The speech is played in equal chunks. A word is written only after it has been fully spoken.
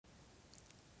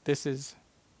This is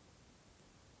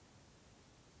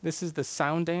the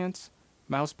SOUNDANCE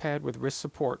Mouse Pad with wrist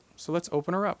support. So let's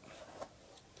open her up.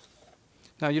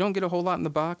 Now you don't get a whole lot in the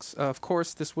box. Of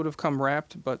course this would have come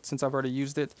wrapped, but since I've already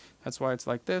used it, that's why it's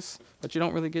like this. But you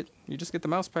don't really get, you just get the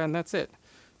mouse pad and that's it.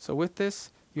 So with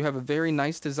this, you have a very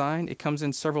nice design. It comes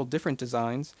in several different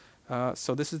designs.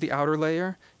 So this is the outer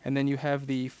layer, and then you have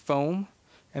the foam,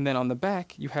 and then on the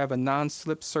back you have a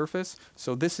non-slip surface.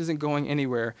 So this isn't going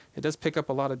anywhere. It does pick up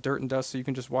a lot of dirt and dust, so you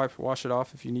can just wash it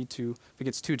off if you need to, if it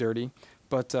gets too dirty.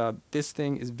 But this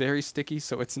thing is very sticky,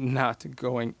 so it's not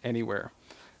going anywhere.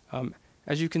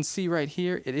 As you can see right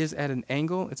here, it is at an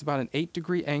angle. It's about an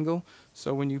 8-degree angle.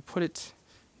 So when you put it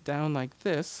down like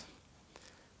this,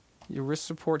 your wrist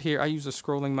support here, I use a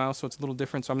scrolling mouse, so it's a little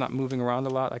different, so I'm not moving around a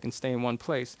lot. I can stay in one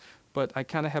place. But I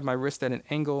kind of have my wrist at an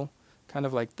angle, kind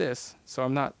of like this. So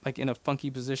I'm not like in a funky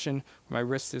position where my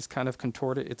wrist is kind of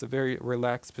contorted. It's a very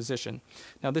relaxed position.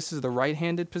 Now this is the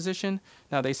right-handed position.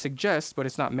 Now they suggest, but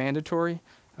it's not mandatory,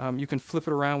 you can flip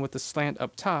it around with the slant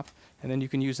up top, and then you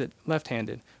can use it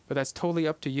left-handed. But that's totally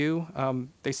up to you.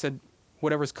 They said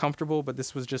whatever's comfortable, but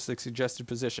this was just a suggested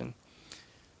position.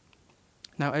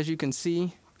 Now as you can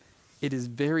see, it is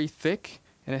very thick,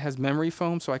 and it has memory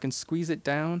foam, so I can squeeze it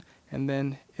down, and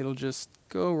then it'll just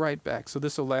go right back. So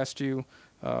this will last you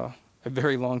a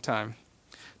very long time.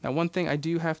 Now one thing I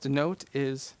do have to note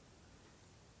is,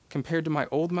 compared to my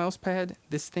old mouse pad,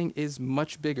 this thing is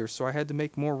much bigger, so I had to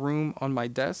make more room on my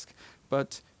desk,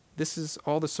 but this is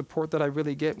all the support that I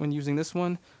really get when using this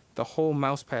one. The whole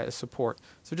mouse pad is support.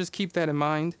 So just keep that in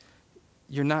mind.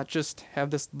 You're not just have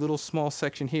this little small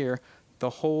section here. The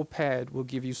whole pad will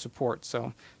give you support.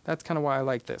 So that's kind of why I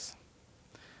like this.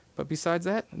 But besides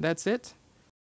that, that's it.